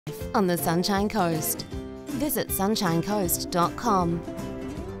on the Sunshine Coast. Visit sunshinecoast.com.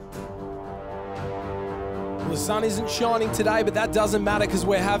 Well, the sun isn't shining today, but that doesn't matter because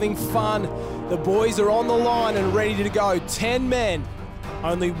we're having fun. The boys are on the line and ready to go. 10 men.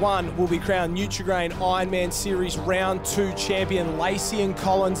 Only one will be crowned Nutri Ironman Series Round 2 champion. Lacey and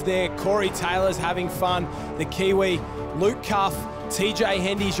Collins there. Corey Taylor's having fun. The Kiwi, Luke Cuff, TJ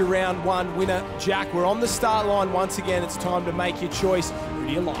Hendy's your Round 1 winner. Jack, we're on the start line once again. It's time to make your choice. Who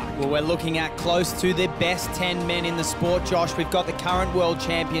do you like? Well, we're looking at close to the best 10 men in the sport, Josh. We've got the current world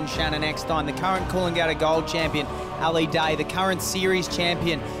champion, Shannon Eckstein, the current Coolangatta Gold champion, Ali Day, the current series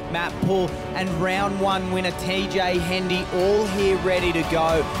champion, Matt Poole, and Round 1 winner, TJ Hendy, all here ready to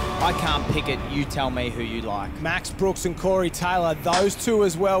go. I can't pick it. You tell me who you like. Max Brooks and Corey Taylor, those two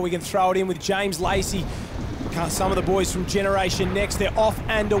as well. We can throw it in with James Lacey. Some of the boys from Generation Next, they're off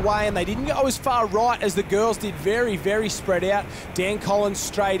and away, and they didn't go as far right as the girls did. Very, very spread out. Dan Collins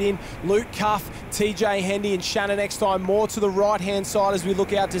straight in. Luke Cuff, TJ Hendy, and Shannon Eckstein more to the right-hand side as we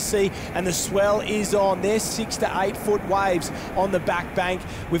look out to sea, and the swell is on. There's 6 to 8 foot waves on the back bank.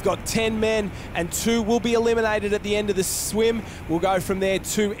 We've got 10 men, and 2 will be eliminated at the end of the swim. We'll go from there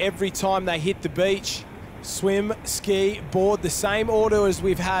 2 every time they hit the beach. Swim, ski, board, the same order as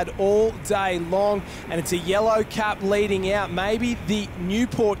we've had all day long, and it's a yellow cap leading out. Maybe the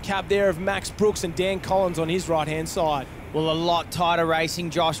Newport cap there of Max Brooks and Dan Collins on his right-hand side. Well, a lot tighter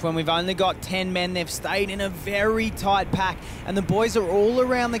racing, Josh. When we've only got 10 men, they've stayed in a very tight pack, and the boys are all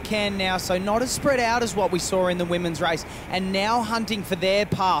around the can now, so not as spread out as what we saw in the women's race, and now hunting for their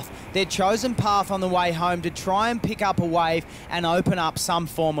path, their chosen path on the way home to try and pick up a wave and open up some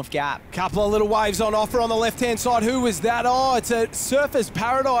form of gap. Couple of little waves on offer on the left-hand side. Who was that? Oh, it's a Surfers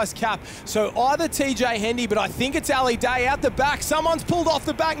Paradise cap. So either TJ Hendy, but I think it's Ali Day out the back. Someone's pulled off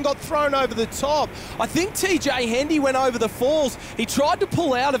the back and got thrown over the top. I think TJ Hendy went over the falls. He tried to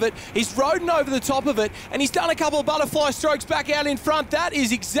pull out of it. He's roding over the top of it, and he's done a couple of butterfly strokes back out in front. That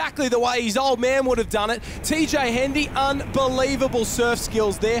is exactly the way his old man would have done it. TJ Hendy, unbelievable surf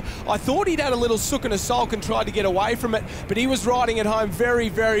skills there. I thought he'd had a little sook and a sulk and tried to get away from it, but he was riding it home very,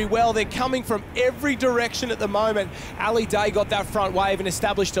 very well. They're coming from every direction at the moment. Ali Day got that front wave and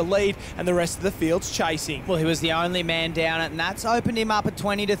established a lead, and the rest of the field's chasing. Well, he was the only man down it, and that's opened him up a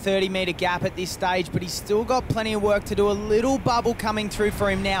 20 to 30 metre gap at this stage, but he's still got plenty of work to do. A little bubble coming through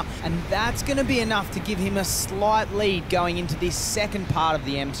for him now, and that's going to be enough to give him a slight lead going into this second part of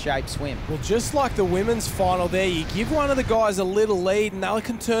the M-shaped swim. Well, just like the women's final there, you give one of the guys a little lead and they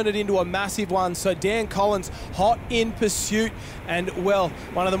can turn it into a massive one. So Dan Collins hot in pursuit, and well,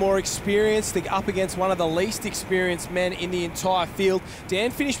 one of the more experienced, up against one of the least experienced men in the entire field.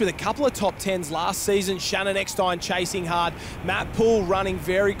 Dan finished with a couple of top 10s last season. Shannon Eckstein chasing hard. Matt Poole running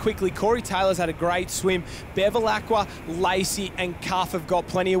very quickly. Corey Taylor's had a great swim. Bevel Aqua, Lacey and Cuff have got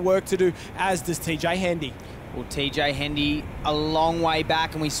plenty of work to do, as does TJ Hendy. Well, TJ Hendy a long way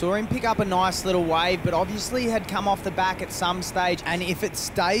back, and we saw him pick up a nice little wave, but obviously had come off the back at some stage, and if it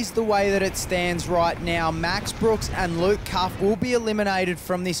stays the way that it stands right now, Max Brooks and Luke Cuff will be eliminated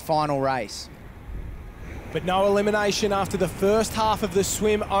from this final race. But no elimination after the first half of the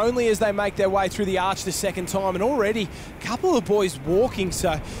swim, only as they make their way through the arch the second time. And already a couple of boys walking.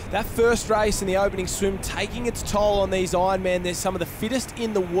 So that first race in the opening swim taking its toll on these Ironmen. They're some of the fittest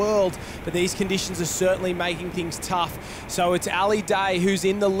in the world, but these conditions are certainly making things tough. So it's Ali Day who's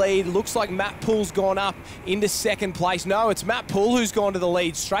in the lead. Looks like Matt Poole's gone up into second place. No, it's Matt Poole who's gone to the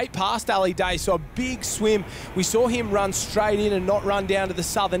lead, straight past Ali Day. So a big swim. We saw him run straight in and not run down to the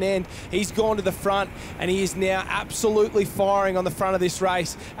southern end. He's gone to the front, and he is now absolutely firing on the front of this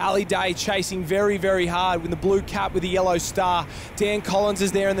race. Ali Day chasing very, very hard with the blue cap with the yellow star. Dan Collins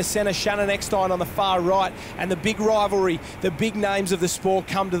is there in the centre, Shannon Eckstein on the far right, and the big rivalry, the big names of the sport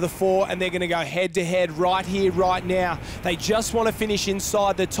come to the fore, and they're going to go head to head right here, right now. They just want to finish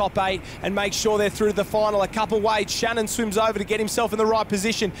inside the top 8 and make sure they're through to the final. A couple waves, Shannon swims over to get himself in the right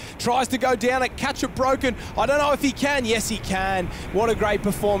position, tries to go down it, catch it broken. I don't know if he can. Yes, he can. What a great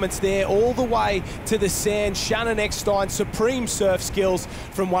performance there, all the way to the sand. Shannon Eckstein, supreme surf skills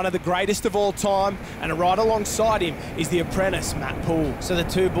from one of the greatest of all time, and right alongside him is the apprentice, Matt Poole. So the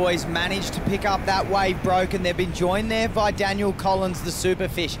two boys managed to pick up that wave broken. They've been joined there by Daniel Collins, the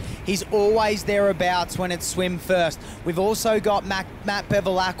superfish. He's always thereabouts when it's swim first. We've also got Matt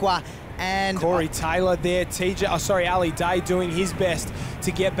Bevilacqua and Corey Taylor there. Ali Day doing his best to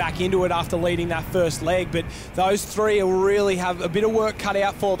get back into it after leading that first leg. But those three will really have a bit of work cut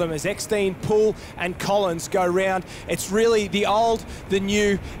out for them as Eckstein, Poole and Collins go round. It's really the old, the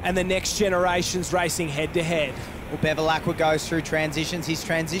new and the next generations racing head to head. Well, Bevilacqua goes through transitions. His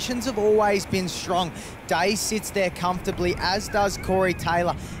transitions have always been strong. Day sits there comfortably, as does Corey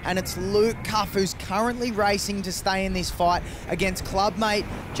Taylor. And it's Luke Cuff who's currently racing to stay in this fight against clubmate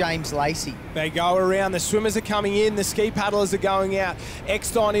James Lacey. They go around. The swimmers are coming in. The ski paddlers are going out.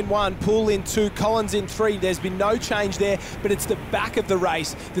 Eckstein in 1, Poole in 2, Collins in 3. There's been no change there, but it's the back of the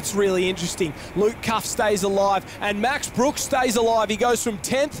race that's really interesting. Luke Cuff stays alive, and Max Brooks stays alive. He goes from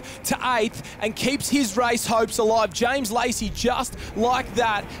 10th to 8th and keeps his race hopes alive. James Lacey, just like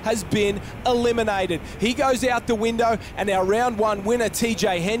that, has been eliminated. He goes out the window, and our round 1 winner,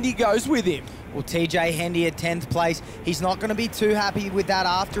 TJ Hendy, goes with him. Well, TJ Hendy at 10th place. He's not going to be too happy with that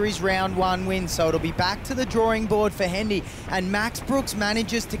after his round 1 win, so it'll be back to the drawing board for Hendy. And Max Brooks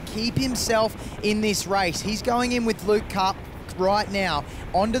manages to keep himself in this race. He's going in with Luke Cup right now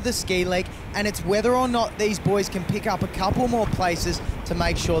onto the ski leg, and it's whether or not these boys can pick up a couple more places to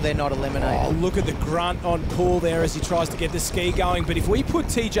make sure they're not eliminated. Oh, look at the grunt on Poole there as he tries to get the ski going. But if we put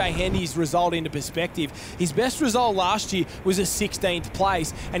TJ Hendy's result into perspective, his best result last year was a 16th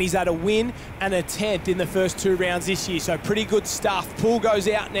place, and he's had a win and a 10th in the first 2 rounds this year, so pretty good stuff. Poole goes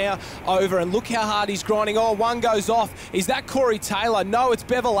out now over, and look how hard he's grinding. Oh, one goes off. Is that Corey Taylor? No, it's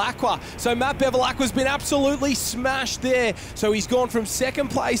Bevilacqua. So Matt Bevilacqua's been absolutely smashed there. So he's gone from 2nd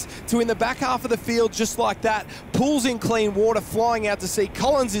place to in the back half of the field just like that. Poole's in clean water, flying out to sea.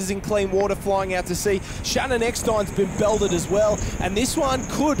 Collins is in clean water, flying out to sea. Shannon Eckstein's been belted as well, and this one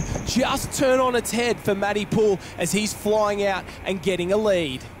could just turn on its head for Matty Poole as he's flying out and getting a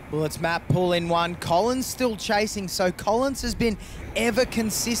lead. Well, it's Matt Poole in 1. Collins still chasing, so Collins has been ever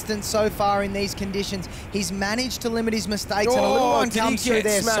consistent so far in these conditions. He's managed to limit his mistakes, and a little one comes through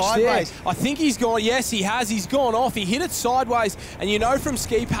there sideways. I think he's gone, yes, he has. He's gone off. He hit it sideways, and you know from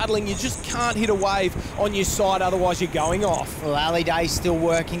ski paddling, you just can't hit a wave on your side, otherwise you're going off. Well, Ali Day's still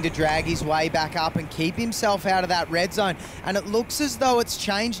working to drag his way back up and keep himself out of that red zone, and it looks as though it's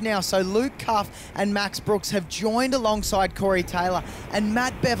changed now. So Luke Cuff and Max Brooks have joined alongside Corey Taylor, and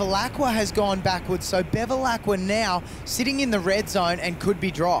Matt Bevilacqua has gone backwards. So Bevilacqua now sitting in the red zone and could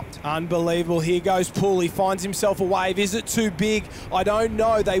be dropped. Unbelievable. Here goes Poole. He finds himself a wave. Is it too big? I don't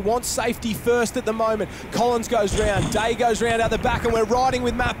know. They want safety first at the moment. Collins goes round. Day goes round out the back, and we're riding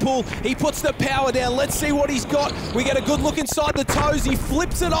with Matt Poole. He puts the power down. Let's see what he's got. We get a good look inside the toes. He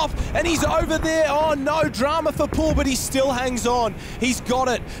flips it off, and he's over there. Oh, no drama for Poole, but he still hangs on. He's got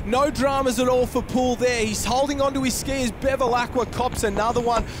it. No dramas at all for Poole there. He's holding onto his ski as Bevilacqua cops another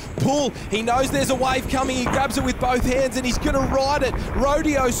one. Poole, he knows there's a wave coming. He grabs it with both hands, and he's going to ride it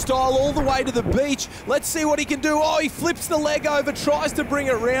rodeo style all the way to the beach. Let's see what he can do. Oh, he flips the leg over, tries to bring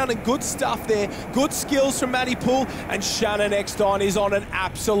it round, and good stuff there. Good skills from Matty Poole, and Shannon Eckstein is on an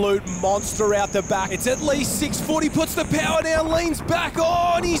absolute monster out the back. It's at least 6 foot. He puts the power down, leans back.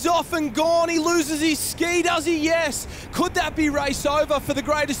 Oh, and he's off and gone. He loses his ski, does he? Yes. Could that be race over for the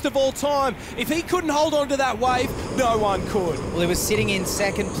greatest of all time? If he couldn't hold on to that wave, no one could. Well, he was sitting in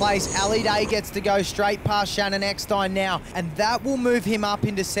 2nd place. Ali Day gets to go straight past Shannon Eckstein now, and that will move him up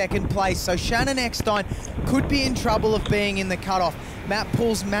into 2nd place. So Shannon Eckstein could be in trouble of being in the cutoff. Matt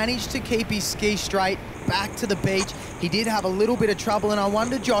Poole's managed to keep his ski straight back to the beach. He did have a little bit of trouble, and I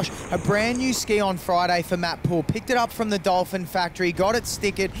wonder, Josh, a brand new ski on Friday for Matt Poole. Picked it up from the Dolphin factory, got it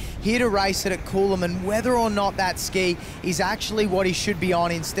stickered, here to race it at Coolum, and whether or not that ski is actually what he should be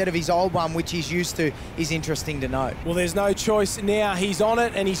on instead of his old one, which he's used to, is interesting to note. Well, there's no choice now. He's on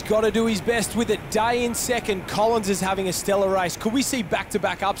it, and he's got to do his best with it. Day in 2nd. Collins is having a stellar race. Could we see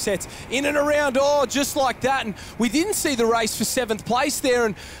back-to-back upsets in and around? Oh, just like that. And we didn't see the race for 7th place there,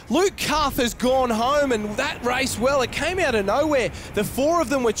 and Luke Cuff has gone home, and that race, well, it came out of nowhere. The 4 of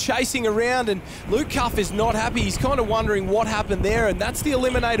them were chasing around, and Luke Cuff is not happy. He's kind of wondering what happened there, and that's the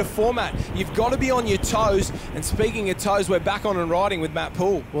Eliminator format. You've got to be on your toes, and speaking of toes, we're back on and riding with Matt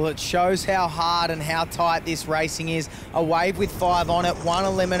Poole. Well, it shows how hard and how tight this racing is. A wave with 5 on it, 1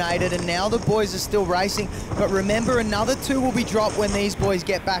 eliminated, and now the boys are still racing. But remember, another 2 will be dropped when these boys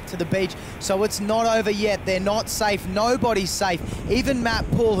get back to the beach, so it's not over yet. They're not safe. Nobody's safe. Even Matt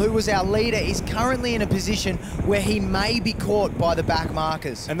Poole, who was our leader, is currently in a position where he may be caught by the back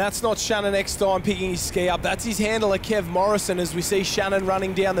markers. And that's not Shannon Eckstein picking his ski up. That's his handler, Kev Morrison, as we see Shannon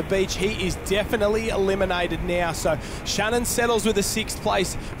running down the beach. He is definitely eliminated now. So Shannon settles with a 6th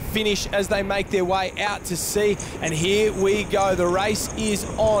place finish as they make their way out to sea. And here we go. The race is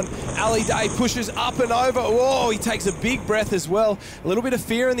on. Ali Day pushes up and over. Oh, he takes a big breath as well. A little bit of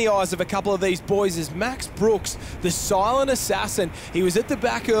fear in the eyes of a couple of these boys as Max Brooks, the silent assassin, he was at the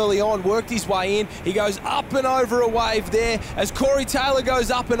back early on, worked his way in. He goes goes up and over a wave there as Corey Taylor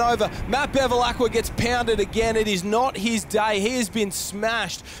goes up and over. Matt Bevilacqua gets pounded again. It is not his day. He has been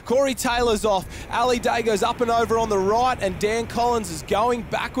smashed. Corey Taylor's off. Ali Day goes up and over on the right, and Dan Collins is going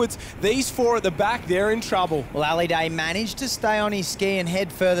backwards. These four at the back, they're in trouble. Well, Ali Day managed to stay on his ski and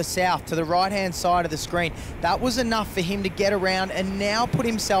head further south to the right-hand side of the screen. That was enough for him to get around and now put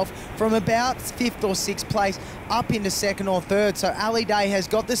himself from about 5th or 6th place up into 2nd or 3rd. So Ali Day has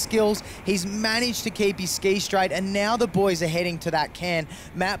got the skills. He's managed to keep his ski straight, and now the boys are heading to that can.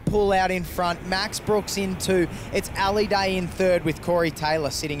 Matt Poole out in front, Max Brooks in 2. It's Ali Day in 3rd with Corey Taylor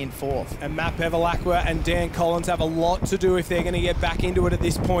sitting in 4th. And Matt Bevilacqua and Dan Collins have a lot to do if they're going to get back into it at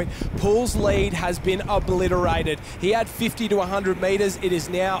this point. Poole's lead has been obliterated. He had 50 to 100 metres. It is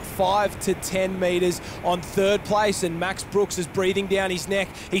now 5 to 10 metres on 3rd place, and Max Brooks is breathing down his neck.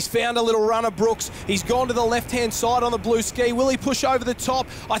 He's found a little runner, Brooks. He's gone to the left-hand side on the blue ski. Will he push over the top?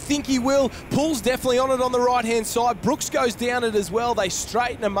 I think he will. Poole's definitely on it on the right-hand side. Brooks goes down it as well. They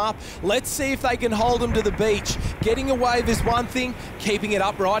straighten him up. Let's see if they can hold him to the beach. Getting a wave is one thing. Keeping it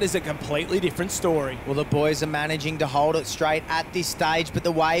upright is a completely different story. Well, the boys are managing to hold it straight at this stage, but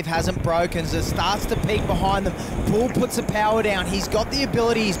the wave hasn't broken, so it starts to peak behind them. Poole puts the power down. He's got the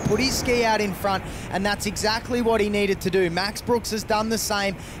ability. He's put his ski out in front, and that's exactly what he needed to do. Max Brooks has done the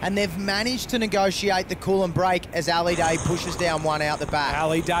same, and they've managed to negotiate the cool and break as Ali Day pushes down one out the back.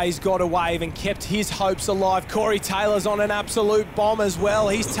 Ali Day's got a wave and kept his hopes alive. Corey Taylor's on an absolute bomb as well.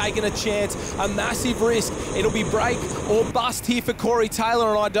 He's taken a chance, a massive risk. It'll be break or bust here for Corey Taylor,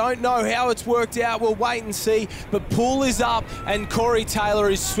 and I don't know how it's worked out. We'll wait and see, but Poole is up and Corey Taylor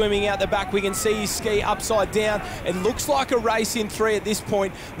is swimming out the back. We can see his ski upside down. It looks like a race in 3 at this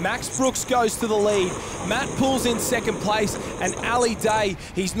point. Max Brooks goes to the lead. Matt Poole's in 2nd place, and Ali Day,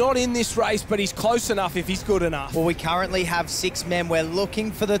 he's not in this race, but he's close enough if he's good enough. Well, we currently have 6 men. We're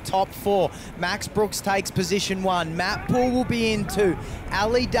looking for the top 4. Max Brooks takes position 1. Matt Poole will be in 2.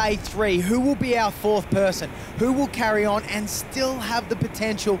 Ali Day 3. Who will be our 4th person? Who will carry on and still have the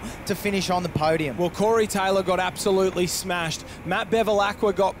potential to finish on the podium? Well, Corey Taylor got absolutely smashed. Matt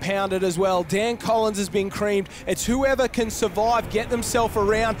Bevilacqua got pounded as well. Dan Collins has been creamed. It's whoever can survive, get themselves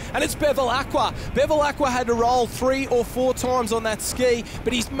around, and it's Bevilacqua. Bevilacqua had to roll 3 or 4 times on that ski,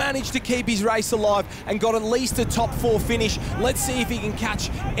 but he's managed to keep his race alive and got at least a top 4 finish. Let's see if he can catch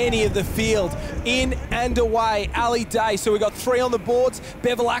any of the field. In and away, Ali Day. So we got 3 on the boards.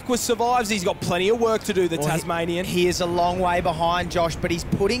 Bevilacqua survives. He's got plenty of work to do, the Tasmanian. He is a long way behind, Josh, but he's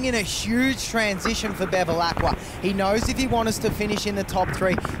putting in a huge transition for Bevilacqua. He knows if he wants to finish in the top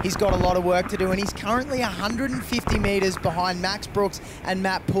 3, he's got a lot of work to do, and he's currently 150 metres behind Max Brooks and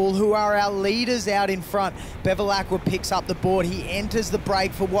Matt Poole, who are our leaders out in front. Bevilacqua picks up the board. He enters the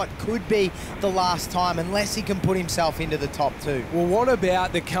break for what could be the last time, unless he can put himself into the top 2. Well, what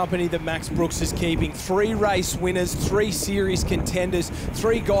about the company that Max Brooks is keeping? 3 race winners, 3 series contenders,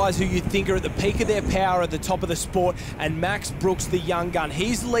 3 guys who you think are at the peak of their power at the top of the sport, and Max Brooks, the young gun.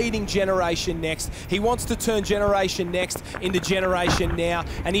 He's leading Generation Next. He wants to turn Generation Next into Generation Now,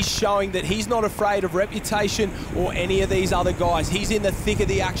 and he's showing that he's not afraid of reputation or any of these other guys. He's in the thick of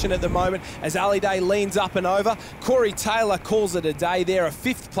the action at the moment as Ali Day leans up and over. Corey Taylor calls it a day there. A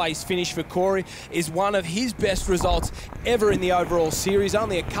 5th place finish for Corey is one of his best results ever in the overall series.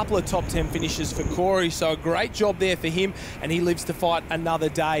 Only a couple of top 10 finishes for Corey, so a great job there for him, and he lives to fight another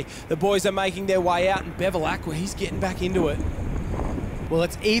day. The boys are making their way out, and Bevilacqua, he's getting back into it. Well,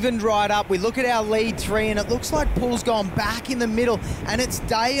 it's evened right up. We look at our lead 3, and it looks like Poole's gone back in the middle, and it's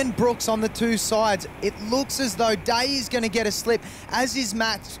Day and Brooks on the 2 sides. It looks as though Day is going to get a slip, as is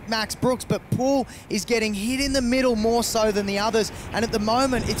Max Brooks, but Poole is getting hit in the middle more so than the others, and at the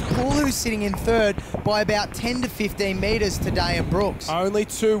moment, it's Poole who's sitting in 3rd by about 10 to 15 metres to Day and Brooks. Only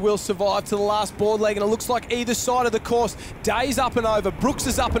 2 will survive to the last board leg, and it looks like either side of the course, Day's up and over, Brooks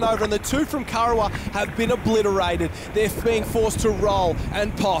is up and over, and the 2 from Kurrawa have been obliterated. They're being forced to roll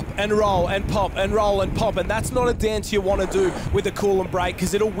and pop and roll and pop and roll and pop, and that's not a dance you want to do with a cool and break,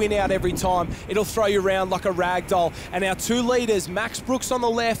 because it'll win out every time. It'll throw you around like a rag doll. And our 2 leaders, Max Brooks on the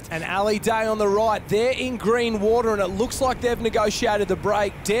left and Ali Day on the right, they're in green water, and it looks like they've negotiated the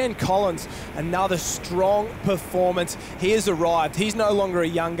break. Dan Collins, another strong performance. He has arrived. He's no longer a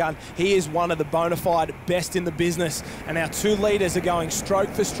young gun. He is one of the bona fide best in the business, and our 2 leaders are going stroke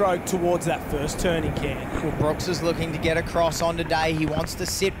for stroke towards that first turning can. Well, Brooks is looking to get across on today. He wants to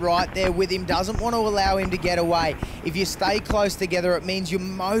sit right there with him, doesn't want to allow him to get away. If you stay close together, it means you're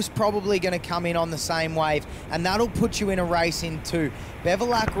most probably going to come in on the same wave, and that'll put you in a race in 2.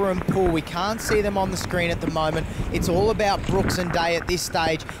 Bevilacqua and Poole, we can't see them on the screen at the moment. It's all about Brooks and Day at this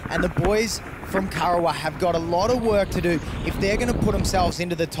stage, and the boys from Kurrawa have got a lot of work to do if they're going to put themselves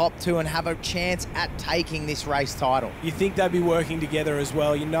into the top 2 and have a chance at taking this race title. You think they'd be working together as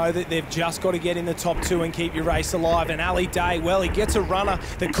well. You know that they've just got to get in the top 2 and keep your race alive. And Ali Day, well, he gets a runner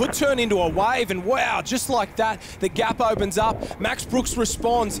that could turn into a wave. And wow, just like that, the gap opens up. Max Brooks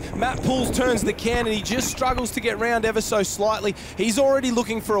responds. Matt Pools turns the can and he just struggles to get round ever so slightly. He's already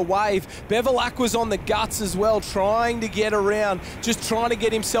looking for a wave. Bevilacqua's on the guts as well, trying to get around, just trying to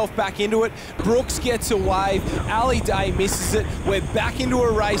get himself back into it. Brooks gets a wave. Ali Day misses it. We're back into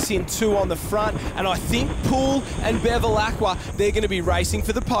a race in 2 on the front. And I think Poole and Bevilacqua, they're going to be racing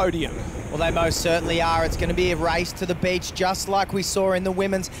for the podium. Well, they most certainly are. It's going to be a race to the beach, just like we saw in the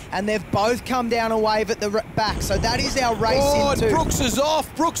women's, and they've both come down a wave at the back. So that is our race in 2. Brooks is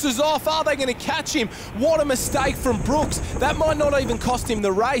off. Brooks is off. Are they going to catch him? What a mistake from Brooks. That might not even cost him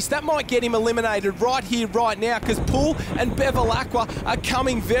the race. That might get him eliminated right here, right now, because Poole and Bevilacqua are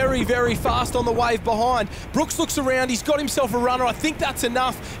coming very, very fast on the wave behind. Brooks looks around. He's got himself a runner. I think that's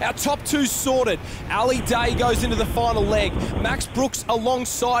enough. Our top 2's sorted. Ali Day goes into the final leg. Max Brooks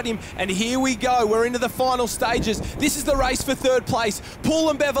alongside him, and here we go. We're into the final stages. This is the race for 3rd place. Poole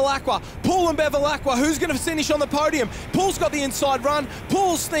and Bevilacqua. Poole and Bevilacqua. Who's going to finish on the podium? Poole's got the inside run.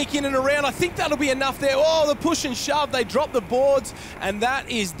 Poole'll sneak in and around. I think that'll be enough there. Oh, the push and shove. They drop the boards, and that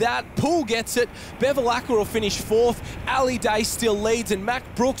is that. Poole gets it. Bevilacqua will finish 4th. Ali Day still leads, and Mac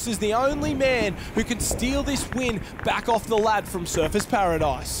Brooks is the only man who can steal this win back off the lad from Surfers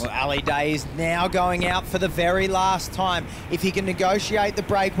Paradise. Well, Ali Day is now going out for the very last time. If he can negotiate the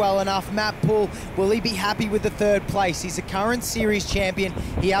break well enough, Matt Poole, will he be happy with the 3rd place? He's a current series champion.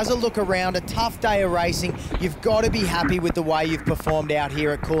 He has a look around, a tough day of racing. You've got to be happy with the way you've performed out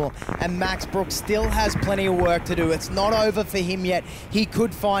here at Coolum. And Max Brooks still has plenty of work to do. It's not over for him yet. He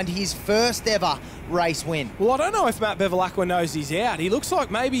could find his first ever race win. Well, I don't know if Matt Bevilacqua knows he's out. He looks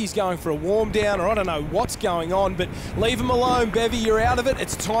like maybe he's going for a warm down, or I don't know what's going on, but leave him alone, Bevy. You're out of it.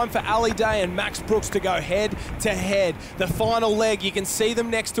 It's time for Ali Day and Max Brooks to go head to head. The final leg, you can see them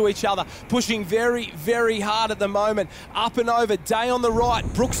next to each other, pushing very, very hard at the moment. Up and over, Day on the right,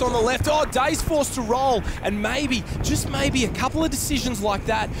 Brooks on the left. Oh, Day's forced to roll, and maybe, just maybe, a couple of decisions like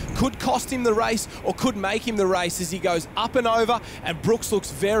that could cost him the race or could make him the race as he goes up and over, and Brooks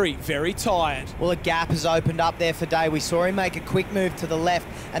looks very, very tired. Well, a gap has opened up there for Day. We saw him make a quick move to the left,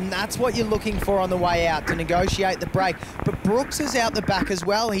 and that's what you're looking for on the way out, to negotiate the break. But Brooks is out the back as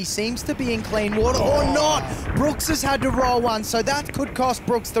well. He seems to be in clean water, or not. Brooks has had to roll one, so that could cost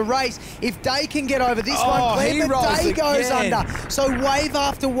Brooks the race. If Day can get over this one clean, but Day goes under. So wave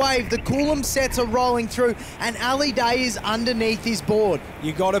after wave, the Coolum sets are rolling through, and Ali Day is underneath his board.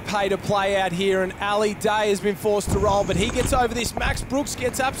 You got to pay to play out here, and Ali Day has been forced to roll, but he gets over this. Max Brooks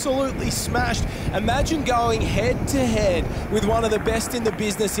gets absolutely smashed. Imagine going head to head with one of the best in the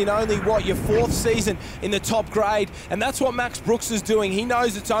business in only, what, your 4th season in the top grade, and that's what Max Brooks is doing. He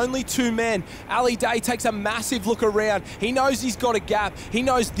knows it's only 2 men. Ali Day takes a massive look around. He knows he's got a gap. He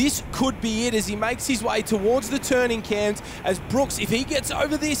knows this could be it as he makes his way towards the turning cans. As Brooks, if he gets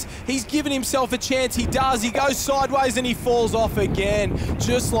over this, he's given himself a chance. He does. He goes sideways and he falls off again.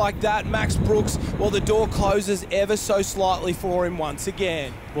 Just like that, Max Brooks, well, the door closes ever so slightly for him once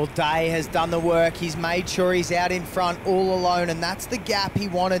again. Well, Day has done the work. He's made sure he's out in front all alone, and that's the gap he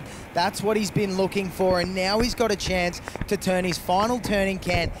wanted. That's what he's been looking for, and now he's got a chance to turn his final turning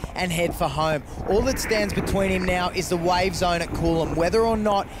can and head for home. All that stands between him now is the wave zone at Coolum, whether or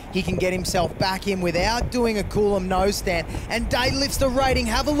not he can get himself back in without doing a Coolum nose stand. And Day lifts the rating.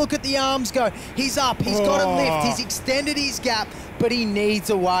 Have a look at the arms go. He's up. He's got a lift. He's extended his gap, but he needs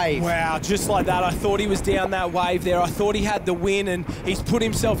a wave. Wow, just like that. I thought he was down that wave there. I thought he had the win, and he's put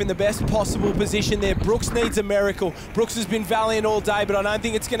himself in the best possible position there. Brooks needs a miracle. Brooks has been valiant all day, but I don't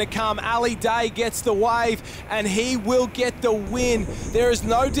think it's going to come. Ali Day gets the wave, and he will get the win. There is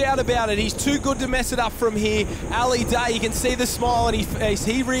no doubt about it. He's too good to mess it up from here. Ali Day, you can see the smile on his face.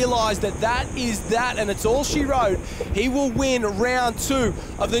 He realised that that is that, and it's all she wrote. He will win round 2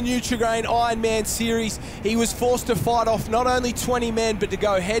 of the Nutri Ironman series. He was forced to fight off not only 20 men, but to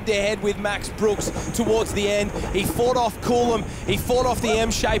go head-to-head with Max Brooks towards the end. He fought off Coolum. He fought off the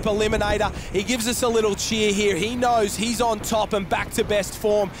M-shape Eliminator. He gives us a little cheer here. He knows he's on top and back to best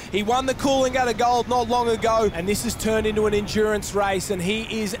form. He won the Coolangatta Gold not long ago, and this has turned into an endurance race, and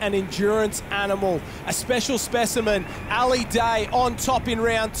he is an endurance animal. A special specimen. Ali Day on top in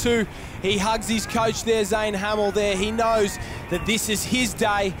round 2. He hugs his coach there, Zane Hamill there. He knows that this is his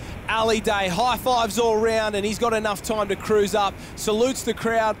day. Ali Day, high fives all round, and he's got enough time to cruise up. Salutes the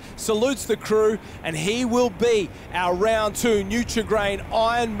crowd, salutes the crew, and he will be our round 2 Nutri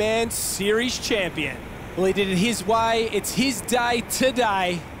Ironman Series champion. Well, he did it his way. It's his day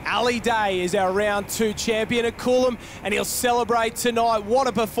today. Ali Day is our round 2 champion at Coolum, and he'll celebrate tonight. What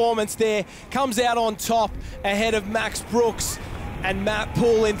a performance there. Comes out on top ahead of Max Brooks and Matt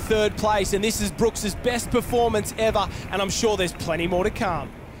Poole in 3rd place. And this is Brooks' best performance ever, and I'm sure there's plenty more to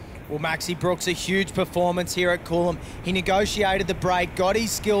come. Well, Maxi Brooks, a huge performance here at Coolum. He negotiated the break, got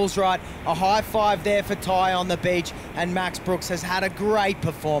his skills right, a high five there for Ty on the beach, and Max Brooks has had a great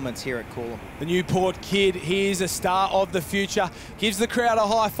performance here at Coolum. The Newport kid, he is a star of the future, gives the crowd a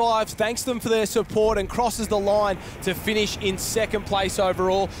high five, thanks them for their support, and crosses the line to finish in 2nd place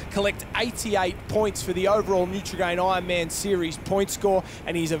overall, collect 88 points for the overall Nutri-Grain Ironman Series point score,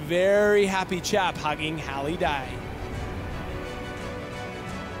 and he's a very happy chap hugging Hallie Day.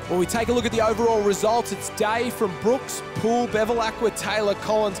 When we take a look at the overall results, it's Day from Brooks, Poole, Bevilacqua, Taylor,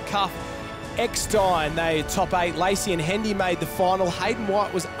 Collins, Cuff, Eckstein. They top 8. Lacey and Hendy made the final. Hayden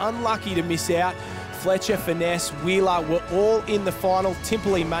White was unlucky to miss out. Fletcher, Finesse, Wheeler were all in the final.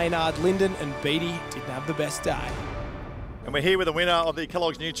 Timperley, Maynard, Linden and Beattie didn't have the best day. And we're here with the winner of the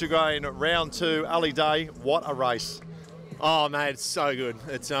Kellogg's Nutri-Grain round 2, Ali Day. What a race. Oh, mate, it's so good.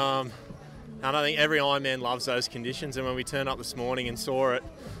 It's I don't think every Ironman loves those conditions, and when we turned up this morning and saw it,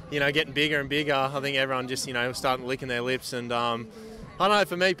 you know, getting bigger and bigger, I think everyone just, you know, was starting licking their lips. And I don't know,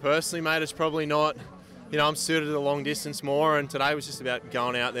 for me personally, mate, it's probably not, you know, I'm suited to the long distance more, and today was just about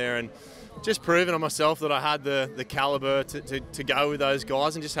going out there and just proving to myself that I had the calibre to go with those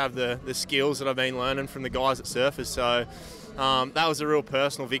guys and just have the skills that I've been learning from the guys at Surfers. So that was a real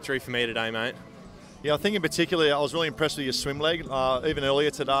personal victory for me today, mate. Yeah, I think in particular, I was really impressed with your swim leg. Even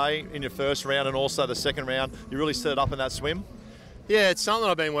earlier today in your 1st round and also the 2nd round, you really stood up in that swim. Yeah, it's something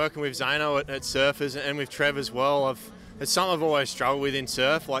I've been working with Zano at Surfers and with Trev as well. It's something I've always struggled with in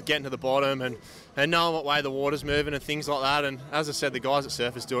surf, like getting to the bottom and knowing what way the water's moving and things like that. And as I said, the guys at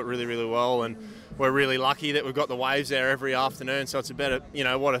Surfers do it really, really well, and we're really lucky that we've got the waves there every afternoon. So it's a better, you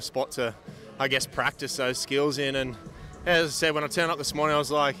know, what a spot to, I guess, practice those skills in. And as I said, when I turned up this morning, I was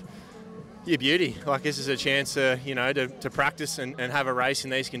like, yeah, beauty. Like, this is a chance to, you know, to practice and have a race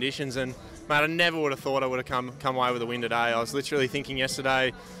in these conditions. And mate, I never would have thought I would have come away with a win today. I was literally thinking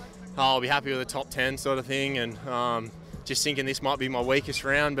yesterday, oh, I'll be happy with a top 10 sort of thing, and just thinking this might be my weakest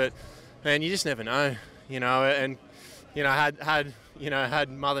round. But man, you just never know, you know. And you know, had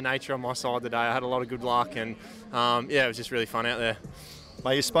Mother Nature on my side today. I had a lot of good luck, and yeah, it was just really fun out there.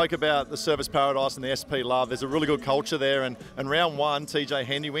 Mate, you spoke about the Service Paradise and the SP Love. There's a really good culture there, and round 1, TJ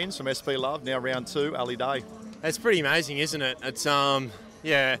Hendy wins from SP Love. Now round 2, Ali Day. It's pretty amazing, isn't it? It's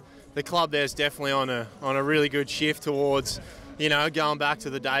yeah, the club there's definitely on a really good shift towards, you know, going back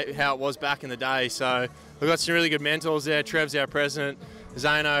to the day how it was back in the day. So we've got some really good mentors there. Trev's our president,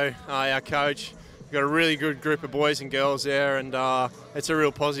 Zano, our coach. We've got a really good group of boys and girls there, and it's a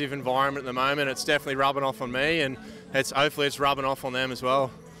real positive environment at the moment. It's definitely rubbing off on me, and hopefully it's rubbing off on them as well.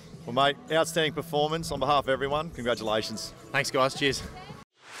 Well, mate, outstanding performance on behalf of everyone. Congratulations. Thanks, guys. Cheers.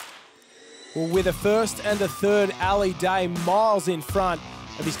 Well, with a 1st and a 3rd, Ali Day miles in front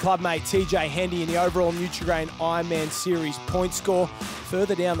of his clubmate TJ Hendy in the overall Nutri-Grain Ironman Series point score.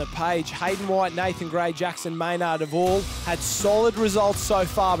 Further down the page, Hayden White, Nathan Gray, Jackson Maynard have all had solid results so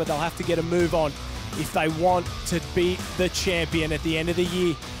far, but they'll have to get a move on if they want to be the champion at the end of the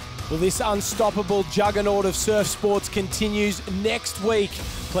year. Well, this unstoppable juggernaut of surf sports continues next week.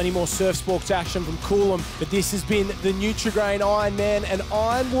 Plenty more surf sports action from Coolum, but this has been the Nutri-Grain Ironman and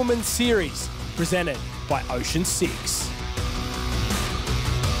Iron Woman Series presented by Ocean 6.